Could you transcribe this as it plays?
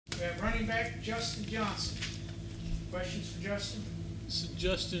We have running back Justin Johnson. Questions for Justin? So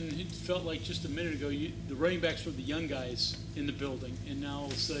Justin, it felt like just a minute ago the running backs were the young guys in the building, and now all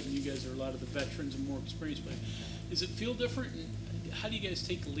of a sudden you guys are a lot of the veterans and more experienced players. Does it feel different? And how do you guys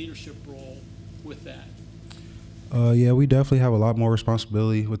take the leadership role with that? Yeah, we definitely have a lot more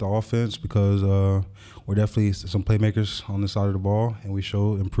responsibility with the offense because we're definitely some playmakers on the side of the ball, and we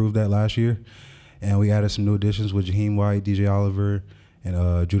improved that last year. And we added some new additions with Jaheim White, DJ Oliver,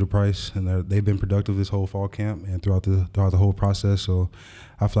 and Judah Price, and they've been productive this whole fall camp and throughout the whole process. So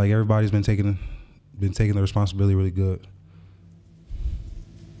I feel like everybody's been taking the responsibility really good.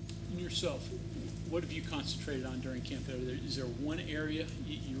 And yourself, what have you concentrated on during camp? Is there one area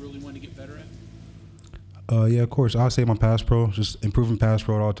you really want to get better at? Yeah, of course. I'd say my pass pro, just improving pass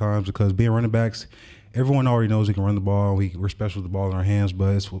pro at all times because being running backs, everyone already knows we can run the ball. We're special with the ball in our hands,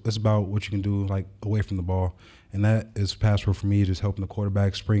 but it's about what you can do like away from the ball. And that is pass pro for me, just helping the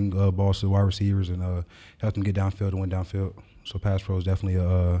quarterback spring balls to the wide receivers and help them get downfield and win downfield. So pass pro is definitely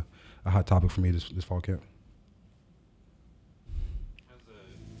a hot topic for me this fall camp.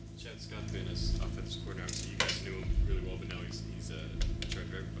 How's Chad Scott been as offensive coordinator? So you guys knew him really well, but now he's in charge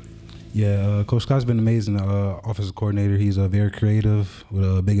of everybody. Yeah, Coach Scott's been amazing offensive coordinator. He's very creative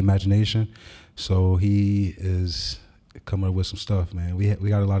with a big imagination. So he is coming up with some stuff, man. We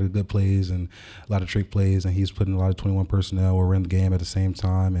got a lot of good plays and a lot of trick plays, and he's putting a lot of 21 personnel. We're in the game at the same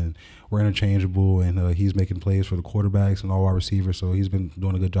time, and we're interchangeable, and he's making plays for the quarterbacks and all our receivers. So he's been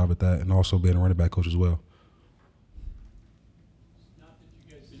doing a good job at that, and also being a running back coach as well. Not that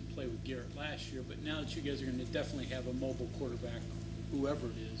you guys didn't play with Garrett last year, but now that you guys are going to definitely have a mobile quarterback, whoever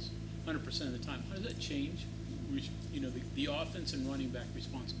it is, 100% of the time, how does that change, the offense and running back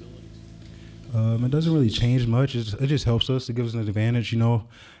responsibilities? It doesn't really change much. It just helps us. It gives us an advantage. In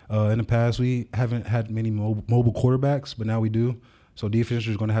the past, we haven't had many mobile quarterbacks, but now we do. So defense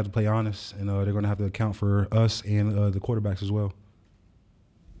is going to have to play honest, and they're going to have to account for us and the quarterbacks as well.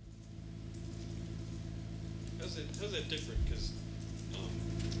 How's that different? Because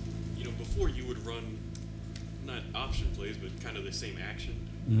before you would run not option plays, but kind of the same action.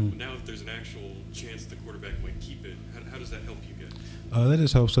 Mm-hmm. But now if there's an actual chance the quarterback might keep it, how does that help you guys? That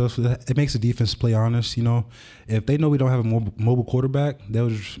just helps us. It makes the defense play honest. If they know we don't have a mobile quarterback, they'll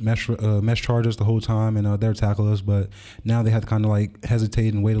just mesh charge us the whole time, and they'll tackle us. But now they have to kind of like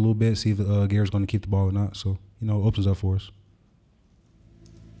hesitate and wait a little bit, see if Garrett's going to keep the ball or not. So it opens up for us.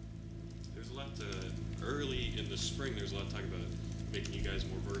 There's a lot early in the spring. There's a lot of talk about making you guys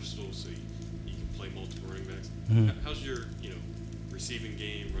more versatile, so you can play multiple running backs. Mm-hmm. How's your receiving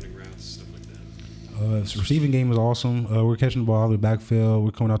game, running routes, stuff like that? Receiving game is awesome. We're catching the ball out of the backfield.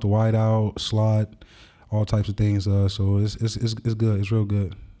 We're coming out the wide out, slot, all types of things. So it's good. It's real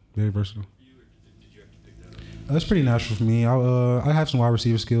good. Very versatile. Did you have to pick that up? That's pretty natural for me. I have some wide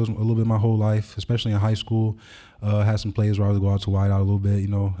receiver skills a little bit my whole life, especially in high school. Had some plays where I would go out to wide out a little bit,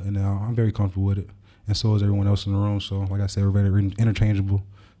 and I'm very comfortable with it. And so is everyone else in the room. So like I said, we're very interchangeable,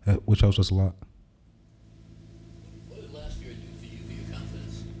 which helps us a lot.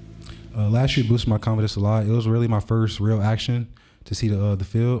 Last year boosted my confidence a lot. It was really my first real action to see the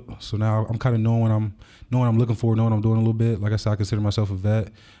field. So now I'm kind of knowing what I'm looking for, knowing what I'm doing a little bit. Like I said, I consider myself a vet,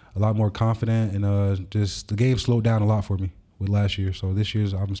 a lot more confident, and just the game slowed down a lot for me with last year. So this year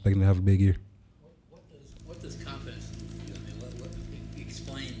I'm expecting to have a big year. What does confidence do for you? I mean,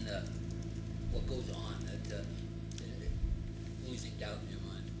 explain what goes on that losing doubt in your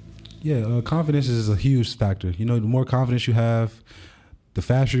mind. Yeah, confidence is a huge factor. The more confidence you have, the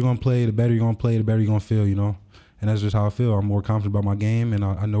faster you're going to play, the better you're going to play, the better you're going to feel, And that's just how I feel. I'm more confident about my game, and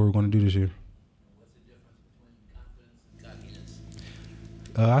I know what we're going to do this year.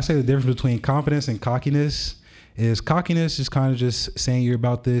 What's the difference between confidence and cockiness? I say the difference between confidence and cockiness is kind of just saying you're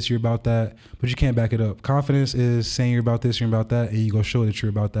about this, you're about that, but you can't back it up. Confidence is saying you're about this, you're about that, and you go show that you're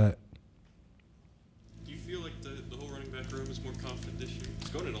about that. Do you feel like the whole running back room is more confident this year?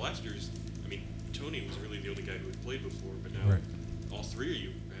 Going into last year's, Tony was really the only guy who had played before, but now right. All three of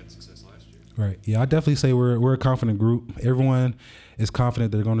you had success last year. Right. Yeah, I definitely say we're a confident group. Everyone is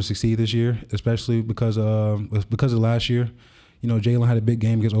confident they're going to succeed this year, especially because of last year. Jalen had a big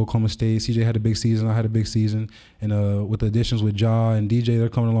game against Oklahoma State. CJ had a big season. I had a big season. And with the additions with Ja and DJ, they're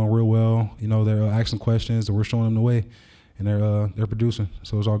coming along real well. They're asking questions, and we're showing them the way, and they're producing.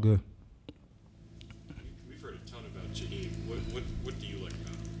 So it's all good. We've heard a ton about Jaheim. What do you like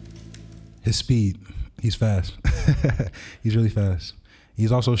about him? His speed. He's fast. He's really fast.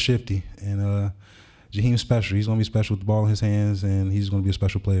 He's also shifty, and Jaheim's special. He's going to be special with the ball in his hands, and he's going to be a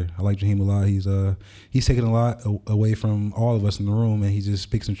special player. I like Jaheim a lot. He's taking a lot away from all of us in the room, and he just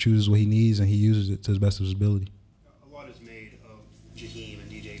picks and chooses what he needs, and he uses it to the best of his ability. A lot is made of Jaheim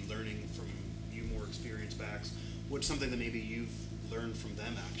and DJ maybe learning from you more experienced backs? What's something that maybe you've learned from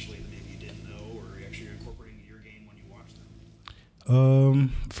them actually that maybe you didn't know, or actually you're incorporating into your game when you watch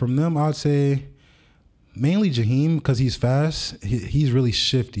them? From them, I'd say mainly Jaheim, because he's fast. He's really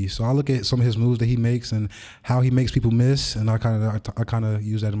shifty. So I look at some of his moves that he makes and how he makes people miss, and I kind of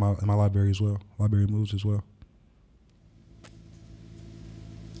use that in my library as well, library moves as well.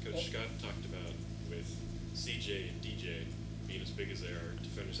 Coach Scott talked about with CJ and DJ being as big as they are,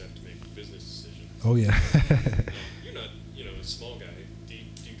 defenders have to make business decisions. Oh yeah. You're not, a small guy. Do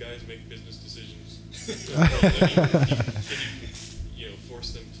you guys make business decisions? Can you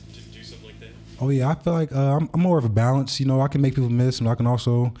force them to do something like that? Oh yeah, I feel like I'm more of a balance. I can make people miss, and I can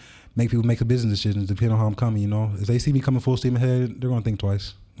also make people make a business decisions depending on how I'm coming. If they see me coming full steam ahead, they're gonna think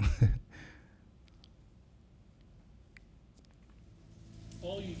twice.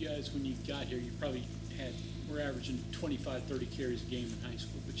 All you guys, when you got here, you probably were averaging 25, 30 carries a game in high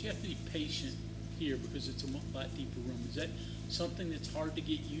school, but you have to be patient here because it's a lot deeper room. Is that something that's hard to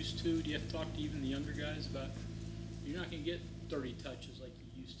get used to? Do you have to talk to even the younger guys about you're not going to get 30 touches like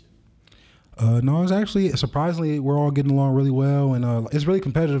you used to? No, it's actually, surprisingly, we're all getting along really well, and it's really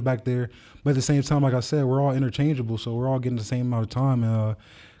competitive back there. But at the same time, like I said, we're all interchangeable, so we're all getting the same amount of time. And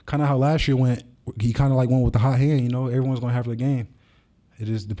kind of how last year went, he kind of like went with the hot hand. Everyone's going to have their game. It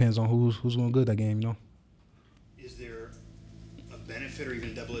just depends on who's going good that game. Is there a benefit or even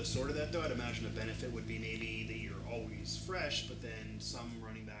a double-edged sword of that, though? I'd imagine a benefit would be maybe that you're always fresh, but then some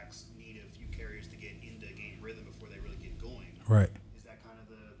running backs need a few carries to get into game rhythm before they really get going. Right. Is that kind of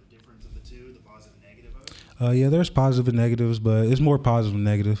the difference of the two, the positive and negative of it? Yeah, there's positive and negatives, but it's more positive than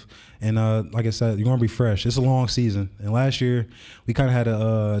negative. And like I said, you're going to be fresh. It's a long season. And last year, we kind of had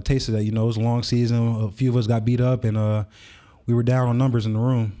a taste of that. It was a long season. A few of us got beat up, and we were down on numbers in the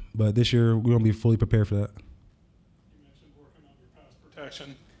room. But this year, we're going to be fully prepared for that. You mentioned working on your pass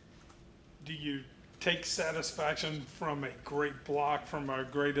protection. Do you take satisfaction from a great block, from a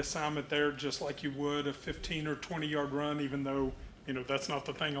great assignment there, just like you would a 15 or 20-yard run, even though that's not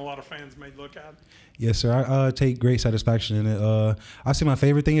the thing a lot of fans may look at? Yes, sir. I take great satisfaction in it. I say my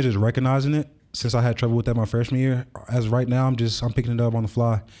favorite thing is just recognizing it. Since I had trouble with that my freshman year, as right now, I'm picking it up on the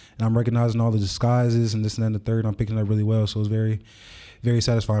fly, and I'm recognizing all the disguises and this and that and the third. And I'm picking it up really well, so it's very, very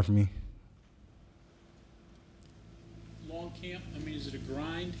satisfying for me. Long camp, is it a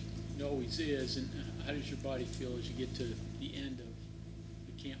grind? It always is. And how does your body feel as you get to the end of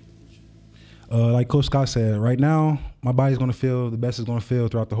the camp portion? Like Coach Scott said, right now my body's going to feel the best it's going to feel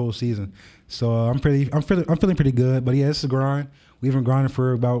throughout the whole season. So I'm feeling pretty good. But yeah, it's a grind. We've been grinding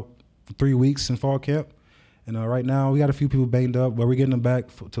for about 3 weeks in fall camp, and right now we got a few people banged up, but we're getting them back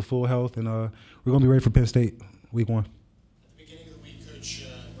to full health, and we're going to be ready for Penn State week 1. At the beginning of the week, Coach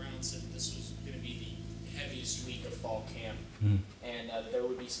Brown said this was going to be the heaviest week of fall camp, and that there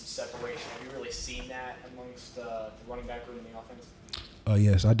would be some separation. Have you really seen that amongst the running back room and the offense?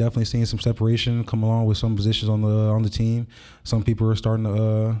 Yes, I definitely seen some separation come along with some positions on the team. Some people are starting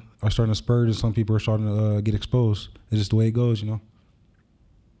to spurt, and some people are starting to get exposed. It's just the way it goes,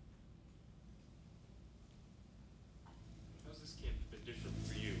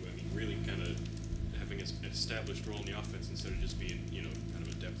 Really kind of having an established role in the offense instead of just being, kind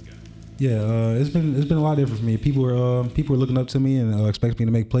of a depth guy. Yeah, it's been a lot different for me. People are looking up to me and expect me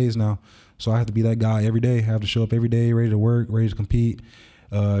to make plays now. So I have to be that guy every day. I have to show up every day, ready to work, ready to compete.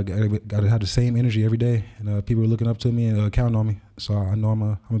 Got to have the same energy every day. And people are looking up to me and counting on me. So I know I'm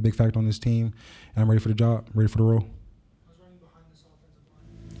a big factor on this team, and I'm ready for the job, ready for the role. Who's running behind this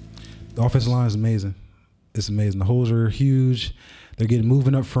offensive line? The offensive line is amazing. It's amazing. The holes are huge. They're getting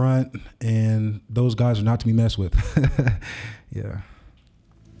moving up front, and those guys are not to be messed with. Yeah.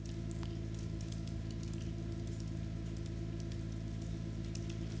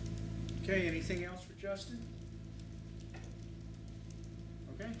 Okay, anything else for Justin?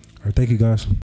 Okay. All right, thank you, guys.